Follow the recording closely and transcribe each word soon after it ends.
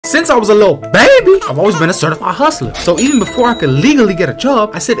since I was a little baby, I've always been a certified hustler. So even before I could legally get a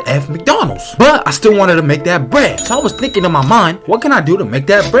job, I said F McDonald's. But I still wanted to make that bread. So I was thinking in my mind, what can I do to make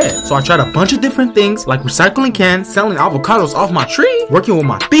that bread? So I tried a bunch of different things like recycling cans, selling avocados off my tree, working with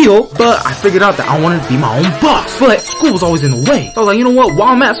my tío. But I figured out that I wanted to be my own boss. But school was always in the way. So I was like, you know what? While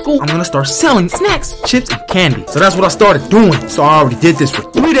I'm at school, I'm gonna start selling snacks, chips, and candy. So that's what I started doing. So I already did this for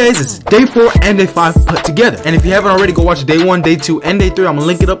 3 days. It's day 4 and day 5 put together. And if you haven't already, go watch day 1, day 2, and day 3. I'm gonna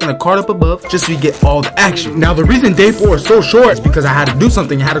link it up in the card up above just so you get all the action. Now the reason day 4 is so short is because I had to do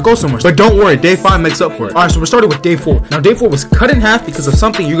something, I had to go somewhere. But don't worry, day 5 makes up for it. Alright, so we're starting with day 4. Now day 4 was cut in half because of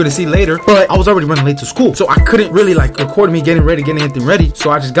something you're gonna see later, but I was already running late to school. So I couldn't really like record me getting ready, getting anything ready.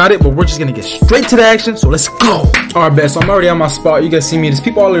 So I just got it, but we're just gonna get straight to the action. So let's go. Alright, bet. So I'm already on my spot. You guys see me. There's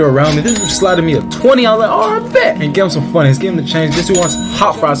people all around me. This dude sliding me a 20. I was like, alright, bet. And give him some fun. He's giving him the change. This dude wants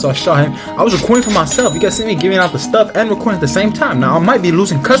hot fries, so I shot him. I was recording for myself. You guys see me giving out the stuff and recording at the same time. Now I might be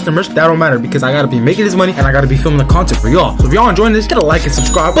losing customers. That don't matter because I gotta be making this money and I gotta be filming the content for y'all. So if y'all enjoying this, get a like and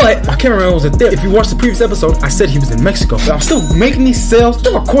subscribe. But my cameraman wasn't there. If you watched the previous episode, I said he was in Mexico. But I'm still making these sales,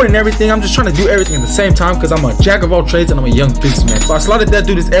 still recording everything. I'm just trying to do everything at the same time because I'm a jack of all trades and I'm a young businessman. So I slotted that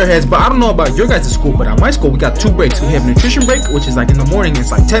dude as airheads. But I don't know about your guys' school, but at my school we got 2 breaks. We have a nutrition break, which is like in the morning.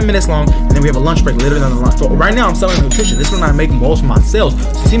 It's like 10 minutes long, and then we have a lunch break later than the lunch. So right now I'm selling nutrition. This is when I make most of my sales.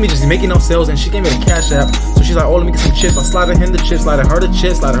 So you see me just making those sales, and she gave me the cash app. So she's like, oh, let me get some chips. I slided him the chips, slided her the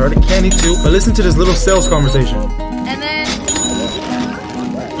chips, slided her the candy too. But listen to this little sales conversation. And then,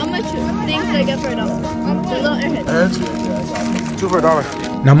 how much things did I get for $1? The little airhead. 2 for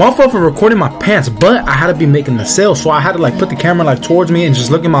 $1. Now my fault for recording my pants, but I had to be making the sale, so I had to like put the camera like towards me and just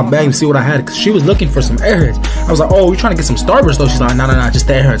look in my bag and see what I had, because she was looking for some airheads. I was like, oh, we trying to get some Starburst though. She's like, no, just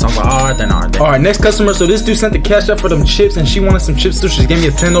the airheads. I was like, alright then, alright then. Alright, next customer. So this dude sent the cash up for them chips, and she wanted some chips too. She gave me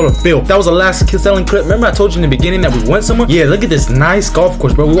a $10 bill. That was the last selling clip. Remember I told you in the beginning that we went somewhere? Yeah, look at this nice golf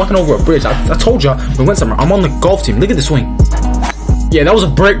course, bro. We're walking over a bridge. I told y'all we went somewhere. I'm on the golf team. Look at the swing. Yeah, that was a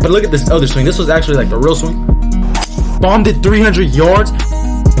break, but look at this other swing. This was actually like the real swing. Bombed it 300 yards.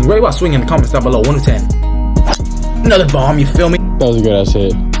 Rate about swing in the comments down below, 1 to 10. Another bomb, you feel me? That was a good ass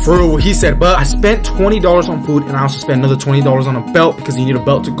hit. For real, he said, but I spent $20 on food, and I also spent another $20 on a belt because you need a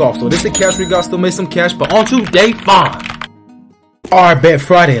belt to golf. So this is the cash we got, still made some cash, but on to day 5. Alright, bet.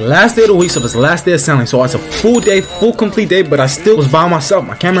 Friday, last day of the week, so it's the last day of selling. So it's a full day, full complete day, but I still was by myself.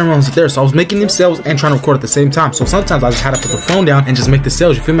 My cameraman wasn't there, so I was making them sales and trying to record at the same time. So sometimes I just had to put the phone down and just make the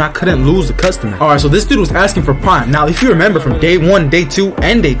sales. You feel me? I couldn't lose the customer. Alright, so this dude was asking for Prime. Now, if you remember from day 1, day 2,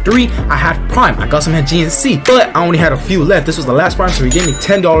 and day 3, I had Prime. I got some at GNC, but I only had a few left. This was the last Prime, so he gave me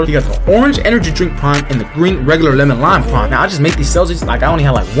 $10. He got the orange energy drink Prime and the green regular lemon lime Prime. Now, I just make these sales. It's like I only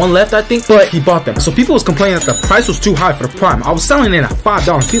had like 1 left, I think, but he bought them. So people was complaining that the price was too high for the Prime. I was selling it at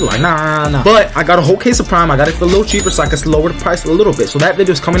 $5. People like, nah. But I got a whole case of Prime. I got it for a little cheaper so I could lower the price a little bit. So that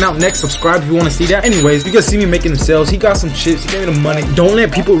video is coming out next. Subscribe if you want to see that. Anyways, you guys see me making the sales. He got some chips. He gave me the money. Don't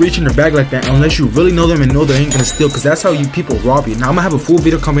let people reach in their bag like that unless you really know them and know they ain't gonna steal, because that's how you people rob you. Now I'm gonna have a full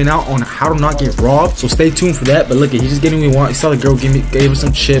video coming out on how to not get robbed, so stay tuned for that. But look, he just getting what he want. He saw the girl gave her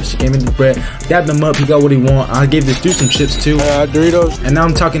some chips. She gave me the bread. Dabbed him up. He got what he want. I gave this dude some chips too. Doritos. And now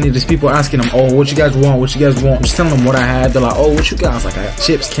I'm talking to these people asking them, oh, what you guys want? What you guys want? I'm just telling them what I had. They're like, oh, what you guys? Like, I got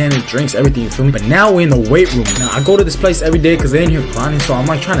chips, candy, drinks, everything, you feel me? But now we're in the weight room. Now I go to this place every day because they're in here grinding, so I'm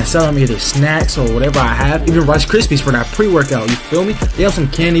like trying to sell them either snacks or whatever I have, even Rice Krispies for that pre-workout, you feel me? They have some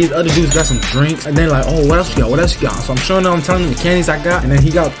candies, other dudes got some drinks, and they're like, oh, what else you got? What else you got? So I'm showing them, I'm telling them the candies I got, and then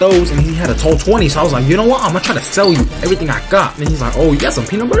he got those, and he had a total 20. So I was like, you know what? I'm gonna try to sell you everything I got. And he's like, oh, you got some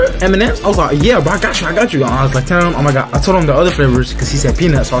peanut butter M&Ms? I was like, yeah, bro, I got you. I was like telling him, oh my god, I told him the other flavors because he said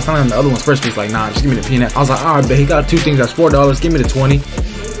peanut, so I was telling him the other ones first. He's like, nah, just give me the peanut. I was like, alright, but he got 2 things that's $4. Give me the 20.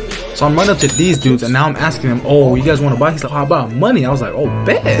 So I'm running up to these dudes, and now I'm asking them, oh, you guys want to buy? He's like, how about money? I was like, oh,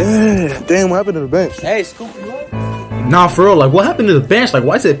 bet. Damn, what happened to the bench? Hey, scoop. Nah, for real, like, what happened to the bench? Like,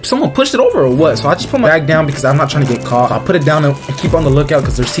 why is it, someone pushed it over or what? So I just put my bag down because I'm not trying to get caught. So I put it down and keep on the lookout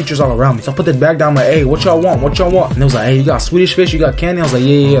because there's teachers all around me. So I put the bag down, like, hey, what y'all want? What y'all want? And they was like, hey, you got Swedish fish? You got candy? I was like,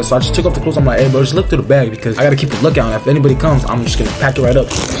 yeah. So I just took off the clothes. I'm like, hey, bro, just look through the bag because I got to keep the lookout. If anybody comes, I'm just going to pack it right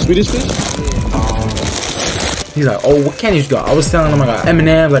up. Swedish fish? He's like, oh, what candy you got? I was telling him I got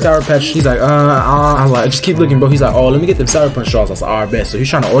M&M's, like Sour Patch. He's like, I was like, just keep looking, bro. He's like, oh, let me get them Sour Punch straws. I was like, alright, bet. So he's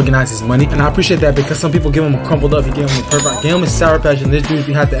trying to organize his money, and I appreciate that because some people give him a crumpled up. He gave him a perfect. I gave him a Sour Patch, and this dude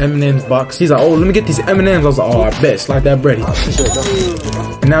had the M&M's box. He's like, oh, let me get these M&M's. I was like, oh, I bet. Slide that bread.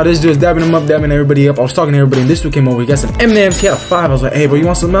 And now this dude's dabbing him up, dabbing everybody up. I was talking to everybody, and this dude came over. He got some M&M's. He had a 5. I was like, hey, bro, you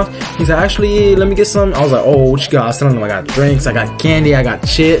want something else? He's like, actually, yeah, let me get some. I was like, oh, what you got? I was telling him I got drinks, I got candy, I got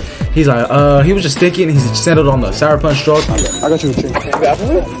shit. He's like, he was just thinking. He's settled on the Sour Punch straw. I got you a drink.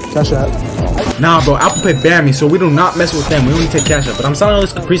 Cash out. Nah, bro, Apple Pay banned me, so we do not mess with them. We only take cash out. But I'm selling all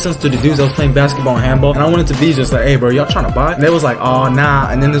these Capri Suns to the dudes that was playing basketball and handball. And I wanted to be just like, hey, bro, y'all trying to buy? And they was like, oh, nah.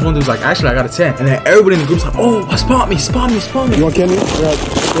 And then this one dude was like, actually, I got a 10. And then everybody in the group's like, oh, spot me. You want candy?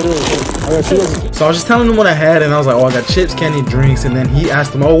 I got chips. So I was just telling him what I had, and I was like, oh, I got chips, candy, drinks. And then he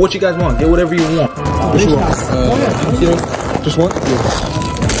asked them, oh, what you guys want? Get whatever you want. What you want? Just one?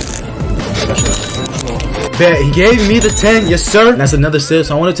 Bet. He gave me the 10, yes sir. And that's another sip.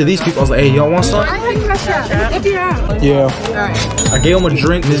 So I went up to these people. I was like, hey, y'all want some? Yeah. I gave him a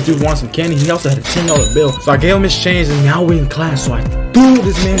drink. And this dude wanted some candy. He also had a $10 bill. So I gave him his change, and now we in class. So I threw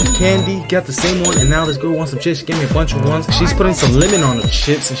this man candy, got the same one, and now this girl wants some chips. She gave me a bunch of ones. She's putting some lemon on the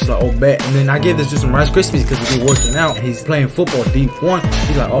chips, and she's like, oh, bet. And then I gave this dude some Rice Krispies because we be working out, and he's playing football D1.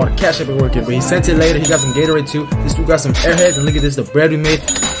 He's like, oh, the cash app be working, but he sent it later. He got some Gatorade too. This dude got some Airheads, and look at this, the bread we made.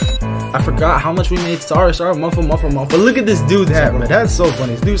 I forgot how much we made. Sorry, month for month. But look at this dude's hat, man. That's so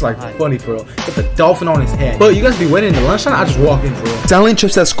funny. This dude's like funny for real. Got the dolphin on his head. But you guys be waiting in the lunchtime? I just walk in for real. Selling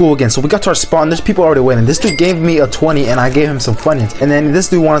chips at school again. So we got to our spot, and there's people already waiting. This dude gave me a 20, and I gave him some Funyuns. And then this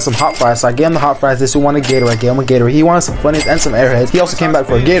dude wanted some hot fries, so I gave him the hot fries. This dude wanted Gatorade. I gave him a Gatorade. He wanted some Funyuns and some Airheads. He also came back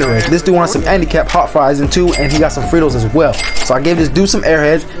for a Gatorade. This dude wanted some handicap hot fries and two, and he got some Fritos as well. So I gave this dude some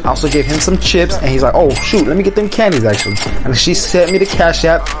Airheads. I also gave him some chips, and he's like, oh shoot, let me get them candies actually. And she sent me the cash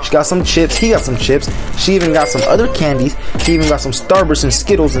app. She got some chips. He got some chips. She even got some other candies. He even got some Starburst and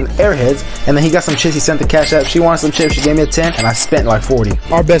Skittles and Airheads. And then he got some chips. He sent the cash app. She wanted some chips. She gave me a 10, and I spent like 40.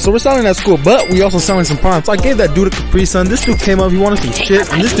 Our bet. So we're selling at school, but we also selling some prime. So I gave that dude a Capri Sun. This dude came up. He wanted some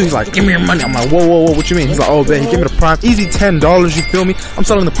chips, and this dude's like, give me your money. I'm like, whoa, what you mean? He's like, oh, bet. He gave me the prime. Easy $10. You feel me? I'm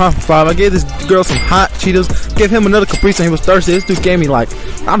selling the prime for 5. I gave this girl some hot Cheetos. Gave him another Capri Sun. He was thirsty. This dude gave me like,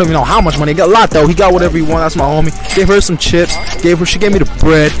 I don't even know how much money. He got a lot though. He got whatever he wanted. That's my homie. Gave her some chips. She gave me the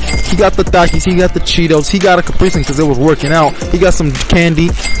bread. He got the Takis. He got the Cheetos. He got a Capri Sun because it was working out. He got some candy,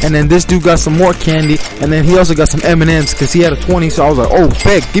 and then this dude got some more candy, and then he also got some M&Ms because he had a 20. So I was like, oh,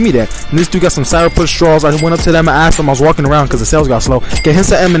 bet, give me that. And this dude got some sour push straws. I went up to them and asked them. I was walking around because the sales got slow. Get him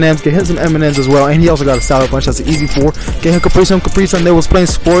some M&Ms. Get him some M&Ms as well, and he also got a sour punch. That's an easy 4. Get him Capri Sun. They was playing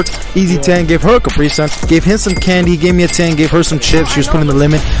sports. Easy 10. Gave her a Capri Sun. Gave him some candy. He gave me a 10. Gave her some chips. She was putting the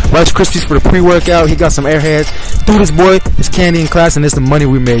lemon. Rice Krispies for the pre-workout. He got some Airheads. Threw this boy his candy in class, and it's the money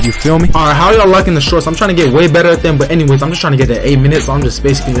we made. You feel me? Alright, how y'all liking the shorts? I'm trying to get way better at them, but anyways, I'm just trying to get that 8 minutes, so I'm just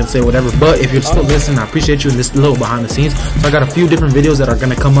basically gonna say whatever. But if you're still listening, I appreciate you in this little behind the scenes. So I got a few different videos that are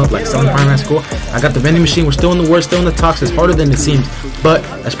gonna come up, like selling prime at school. I got the vending machine. We're still in the works, still in the talks. It's harder than it seems, but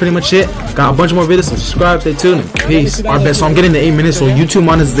that's pretty much it. Got a bunch more videos, so subscribe, stay tuned, and peace. Alright, bet. So I'm getting the 8 minutes. So YouTube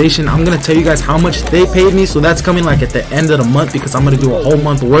monetization, I'm gonna tell you guys how much they paid me. So that's coming like at the end of the month because I'm gonna do a whole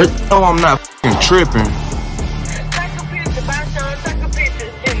month worth. Oh, I'm not tripping.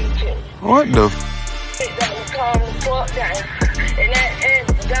 What the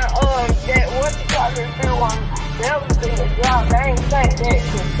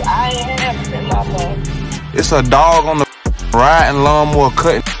It's a dog on the riding lawnmower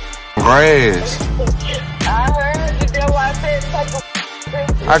cutting grass.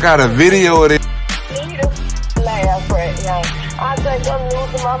 I got a video of it. I think I'm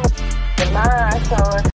losing my mind, son.